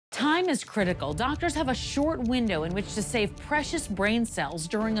Time is critical. Doctors have a short window in which to save precious brain cells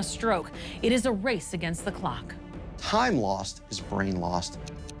during a stroke. It is a race against the clock. Time lost is brain lost.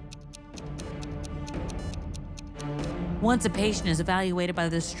 Once a patient is evaluated by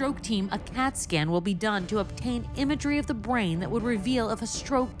the stroke team, a CAT scan will be done to obtain imagery of the brain that would reveal if a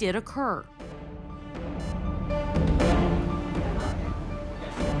stroke did occur.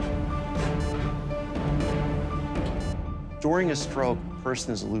 During a stroke, a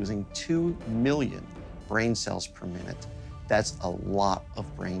person is losing 2 million brain cells per minute. That's a lot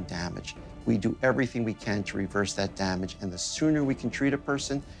of brain damage. We do everything we can to reverse that damage, and the sooner we can treat a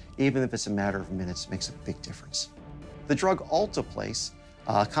person, even if it's a matter of minutes, makes a big difference. The drug Alteplase,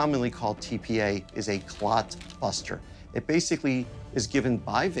 commonly called TPA, is a clot buster. It basically is given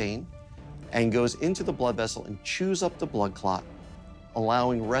by vein and goes into the blood vessel and chews up the blood clot,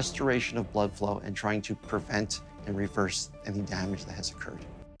 allowing restoration of blood flow and trying to prevent and reverse any damage that has occurred.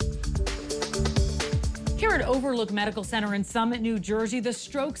 Here at Overlook Medical Center in Summit, New Jersey, the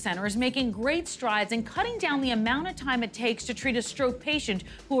Stroke Center is making great strides in cutting down the amount of time it takes to treat a stroke patient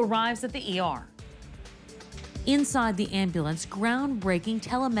who arrives at the ER. Inside the ambulance, groundbreaking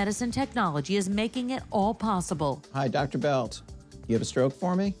telemedicine technology is making it all possible. Hi, Dr. Belt. You have a stroke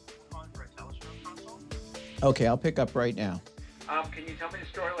for me? Calling for a TeleStroke consult? Okay, I'll pick up right now. Can you tell me the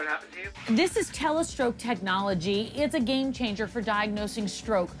story, what happened to you? This is TeleStroke Technology. It's a game changer for diagnosing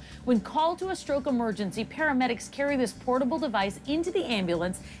stroke. When called to a stroke emergency, paramedics carry this portable device into the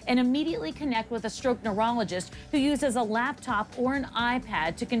ambulance and immediately connect with a stroke neurologist who uses a laptop or an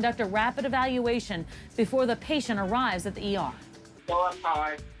iPad to conduct a rapid evaluation before the patient arrives at the ER. Go up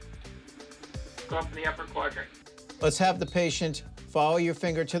high. Go up in the upper quadrant. Let's have the patient follow your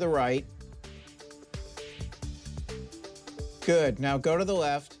finger to the right. Good. Now go to the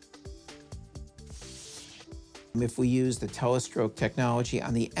left. If we use the TeleStroke technology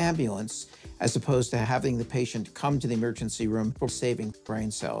on the ambulance, as opposed to having the patient come to the emergency room for saving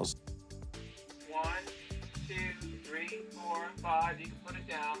brain cells. 1, 2, 3, 4, 5. You can put it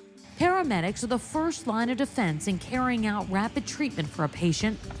down. Paramedics are the first line of defense in carrying out rapid treatment for a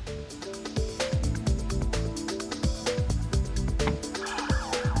patient.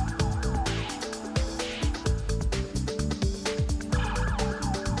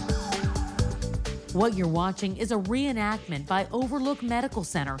 What you're watching is a reenactment by Overlook Medical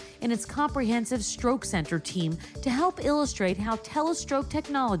Center and its comprehensive stroke center team to help illustrate how TeleStroke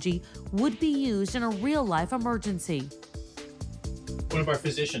technology would be used in a real-life emergency. One of our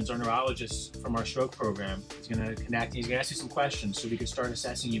physicians, our neurologist from our stroke program, is going to connect. He's going to ask you some questions so we can start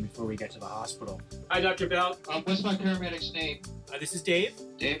assessing you before we get to the hospital. Hi, Dr. Bell. What's my paramedic's name? This is Dave.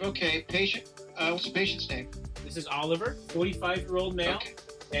 Dave, okay. Patient, what's the patient's name? This is Oliver, 45-year-old male. Okay.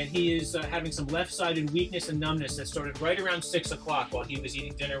 And he is having some left-sided weakness and numbness that started right around 6 o'clock while he was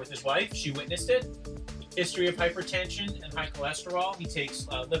eating dinner with his wife. She witnessed it. History of hypertension and high cholesterol. He takes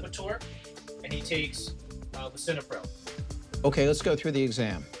Lipitor, and he takes lisinopril. Okay, let's go through the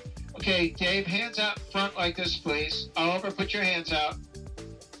exam. Okay, Dave, hands out in front like this, please. Oliver, put your hands out.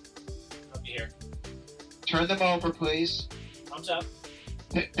 Up here. Turn them over, please. Thumbs up.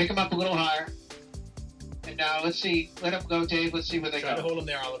 Pick them up a little higher. And now, let's see. Let them go, Dave. Let's see where they Try go. to hold them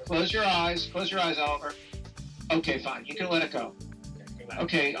there, Oliver. Close your eyes. Close your eyes, Oliver. Okay, fine. You can let it go.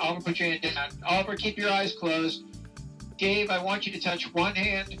 Okay, Oliver, put your hand down. Oliver, keep your eyes closed. Dave, I want you to touch one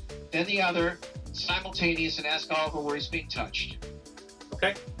hand, then the other, simultaneous, and ask Oliver where he's being touched.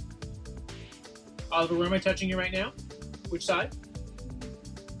 Okay. Oliver, where am I touching you right now? Which side?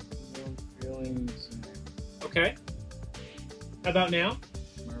 Okay. How about now?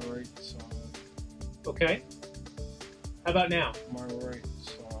 My right side. Okay. How about now? My right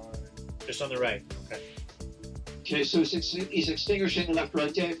side. Just on the right. Okay. Okay, so he's extinguishing the left,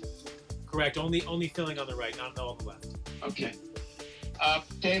 right, Dave? Correct. Only filling on the right, not on the left. Okay.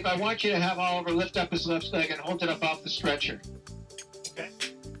 Dave, I want you to have Oliver lift up his left leg and hold it up off the stretcher. Okay.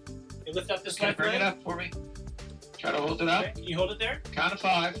 You lift up this Can you left bring leg. it up for me? Try to hold it up. Okay. Can you hold it there? Count of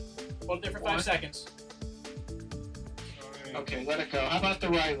 5. Hold it there for 1. 5 seconds. Okay, let it go. How about the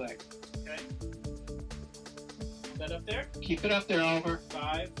right leg? Okay. Hold that up there. Keep it up there, Oliver.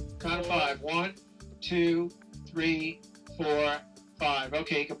 5. Count of 5. 1, 2, 3, 4, 5.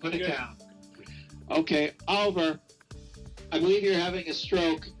 Okay, you can put it Good. down. Okay, Oliver, I believe you're having a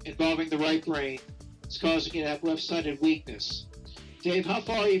stroke involving the right brain. It's causing you to have left-sided weakness. Dave, how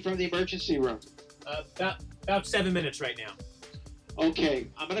far are you from the emergency room? About 7 minutes right now. Okay,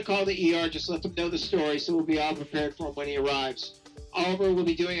 I'm going to call the ER. Just let them know the story so we'll be all prepared for him when he arrives. Oliver will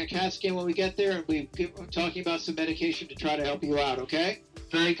be doing a CAT scan when we get there, and we'll be talking about some medication to try to help you out, okay?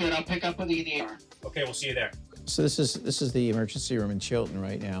 Very good. I'll pick up with you in the ER. Okay, we'll see you there. So this is the emergency room in Chilton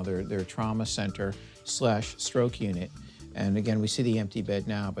right now. Their trauma center / stroke unit. And again, we see the empty bed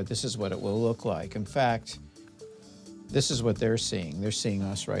now, but this is what it will look like. In fact, this is what they're seeing. They're seeing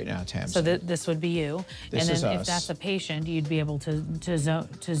us right now, Tamsin. So this would be you. This and is then us. if that's a patient, you'd be able to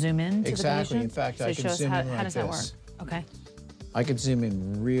zoom in to Exactly. the patient? In fact, so I can zoom in like how does that work? this. Okay. I could zoom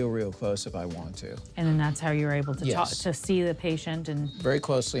in real close if I want to. And then that's how you're able to talk, Yes. to see the patient and... Very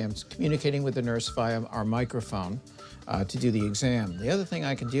closely. I'm communicating with the nurse via our microphone to do the exam. The other thing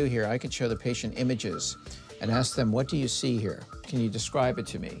I can do here, I can show the patient images and ask them, what do you see here? Can you describe it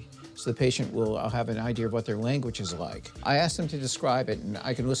to me? So the patient I'll have an idea of what their language is like. I ask them to describe it, and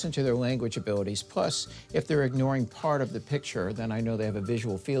I can listen to their language abilities. Plus, if they're ignoring part of the picture, then I know they have a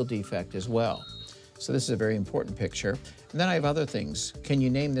visual field defect as well. So this is a very important picture. And then I have other things. Can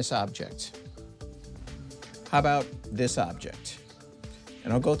you name this object? How about this object?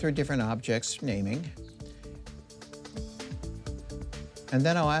 And I'll go through different objects, naming. And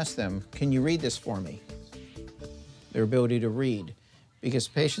then I'll ask them, can you read this for me? Their ability to read. Because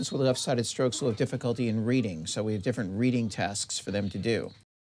patients with left-sided strokes will have difficulty in reading, so we have different reading tasks for them to do.